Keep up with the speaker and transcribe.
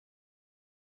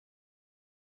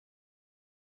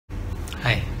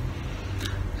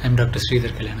I'm Dr.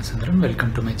 Sridhar K.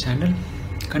 Welcome to my channel.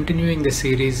 Continuing the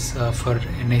series for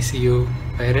NICU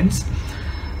parents,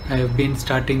 I have been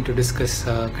starting to discuss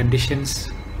conditions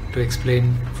to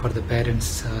explain for the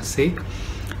parents' sake.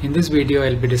 In this video,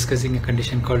 I'll be discussing a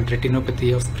condition called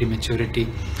retinopathy of prematurity.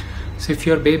 So if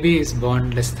your baby is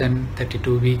born less than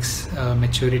 32 weeks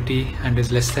maturity and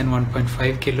is less than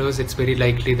 1.5 kilos, it's very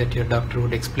likely that your doctor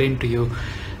would explain to you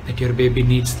that your baby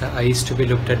needs the eyes to be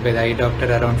looked at by the eye doctor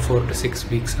around 4 to 6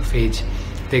 weeks of age.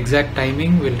 The exact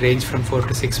timing will range from 4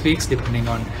 to 6 weeks depending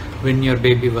on when your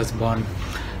baby was born.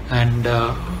 And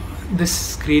this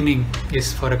screening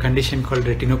is for a condition called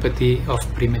retinopathy of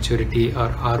prematurity, or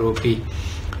ROP.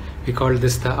 We call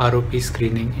this the ROP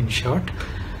screening in short.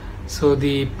 So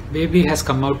the baby has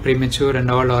come out premature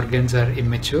and all organs are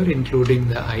immature, including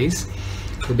the eyes.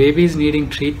 The baby is needing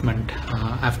treatment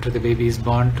after the baby is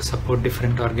born to support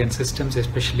different organ systems,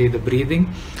 especially the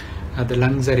breathing. The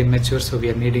lungs are immature, so we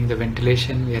are needing the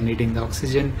ventilation, we are needing the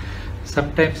oxygen.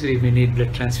 Sometimes we may need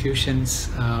blood transfusions.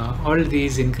 All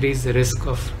these increase the risk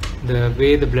of the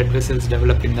way the blood vessels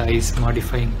develop in the eyes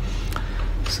modifying.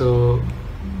 So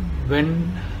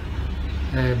when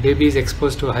a baby is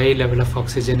exposed to a high level of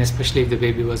oxygen, especially if the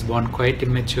baby was born quite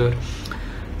immature,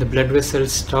 the blood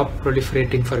vessels stop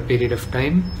proliferating for a period of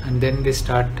time and then they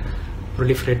start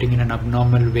proliferating in an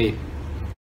abnormal way.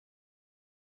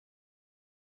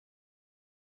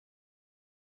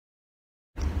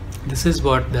 This is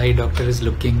what the eye doctor is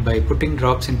looking by putting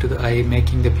drops into the eye,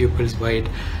 making the pupils wide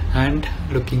and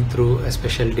looking through a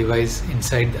special device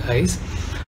inside the eyes.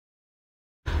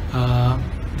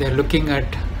 They are looking at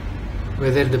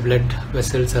whether the blood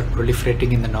vessels are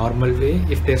proliferating in the normal way.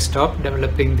 If they have stopped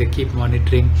developing, they keep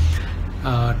monitoring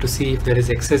to see if there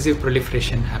is excessive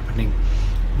proliferation happening.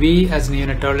 We as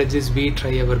neonatologists, we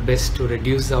try our best to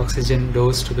reduce the oxygen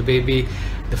dose to the baby,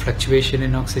 the fluctuation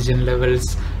in oxygen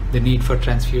levels, the need for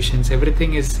transfusions.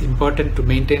 Everything is important to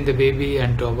maintain the baby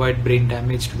and to avoid brain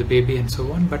damage to the baby and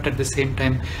so on, but at the same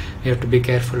time we have to be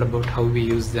careful about how we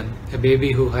use them. A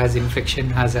baby who has infection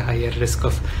has a higher risk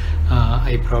of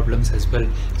eye problems as well.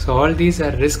 So all these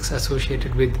are risks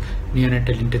associated with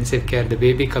neonatal intensive care. The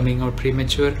baby coming out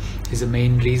premature is the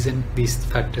main reason these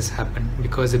factors happen.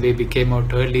 Because the baby came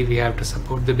out early, we have to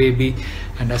support the baby,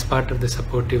 and as part of the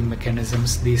supportive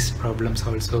mechanisms, these problems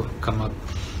also come up.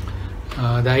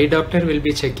 The eye doctor will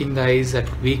be checking the eyes at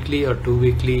weekly or 2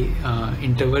 weekly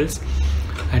intervals,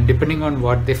 and depending on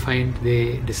what they find,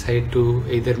 they decide to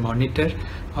either monitor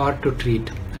or to treat.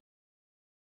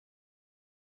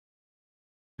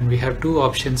 And we have two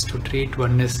options to treat.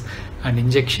 One is an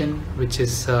injection which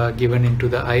is given into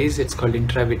the eyes. It's called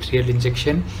intravitreal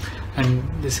injection, and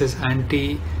this is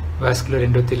anti-vascular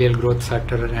endothelial growth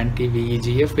factor, or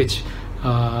anti-VEGF, which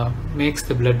makes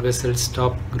the blood vessels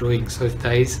stop growing. So if the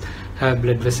eyes have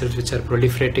blood vessels which are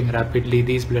proliferating rapidly,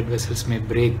 these blood vessels may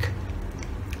break.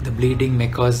 The bleeding may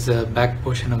cause the back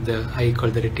portion of the eye,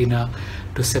 called the retina,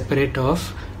 to separate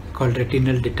off, called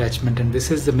retinal detachment. And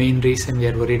this is the main reason we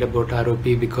are worried about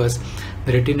ROP, because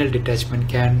the retinal detachment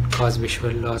can cause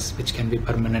visual loss, which can be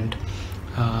permanent.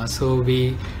 So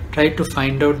we try to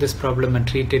find out this problem and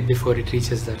treat it before it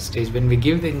reaches that stage. When we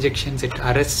give the injections, it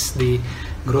arrests the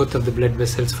growth of the blood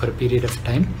vessels for a period of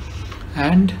time,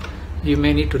 and you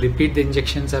may need to repeat the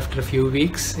injections after a few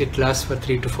weeks. It lasts for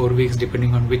 3 to 4 weeks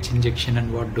depending on which injection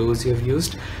and what dose you have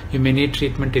used. You may need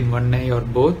treatment in one eye or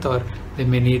both, or they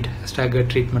may need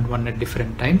staggered treatment, one at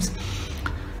different times.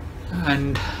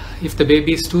 And if the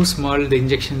baby is too small, the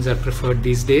injections are preferred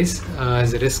these days,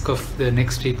 as the risk of the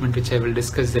next treatment, which I will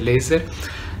discuss, the laser,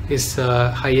 is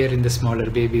higher in the smaller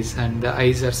babies, and the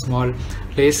eyes are small.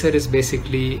 Laser is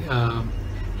basically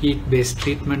heat-based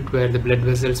treatment where the blood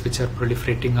vessels which are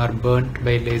proliferating are burnt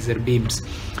by laser beams.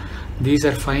 These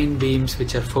are fine beams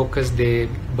which are focused. They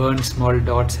burn small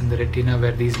dots in the retina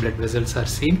where these blood vessels are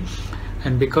seen,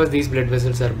 and because these blood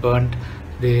vessels are burnt,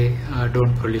 they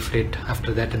don't proliferate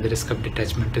after that, and the risk of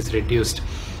detachment is reduced.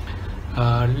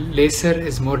 Laser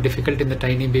is more difficult in the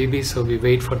tiny baby, so we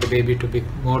wait for the baby to be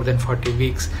more than 40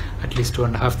 weeks, at least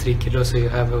 2.5–3 kilos, so you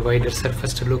have a wider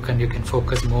surface to look and you can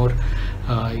focus more.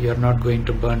 You're not going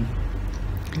to burn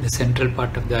the central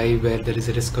part of the eye where there is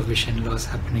a risk of vision loss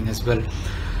happening as well.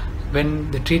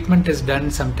 When the treatment is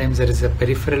done, sometimes there is a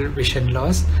peripheral vision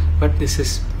loss, but this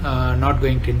is not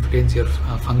going to influence your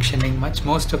functioning much.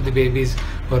 Most of the babies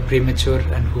who are premature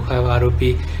and who have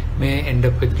ROP may end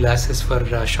up with glasses for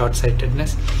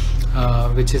short-sightedness,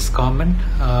 which is common.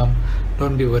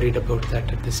 Don't be worried about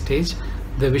that at this stage.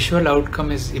 the visual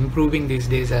outcome is improving these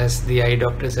days as the eye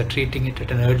doctors are treating it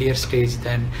at an earlier stage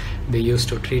than they used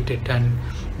to treat it. And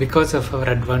because of our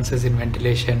advances in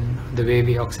ventilation, the way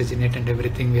we oxygenate and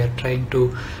everything, we are trying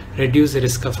to reduce the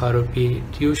risk of ROP.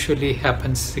 It usually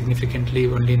happens significantly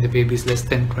only in the babies less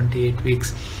than 28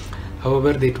 weeks.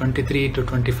 However, the 23 to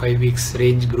 25 weeks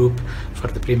range group for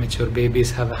the premature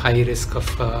babies have a high risk of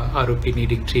ROP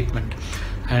needing treatment.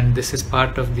 And this is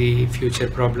part of the future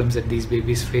problems that these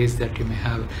babies face, that you may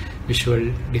have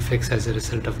visual defects as a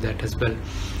result of that as well.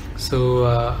 So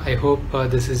I hope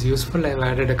this is useful. I've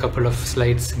added a couple of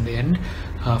slides in the end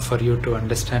for you to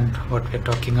understand what we're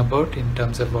talking about in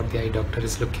terms of what the eye doctor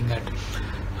is looking at.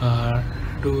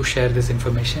 Do share this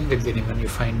information with anyone you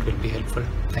find will be helpful.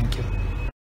 Thank you.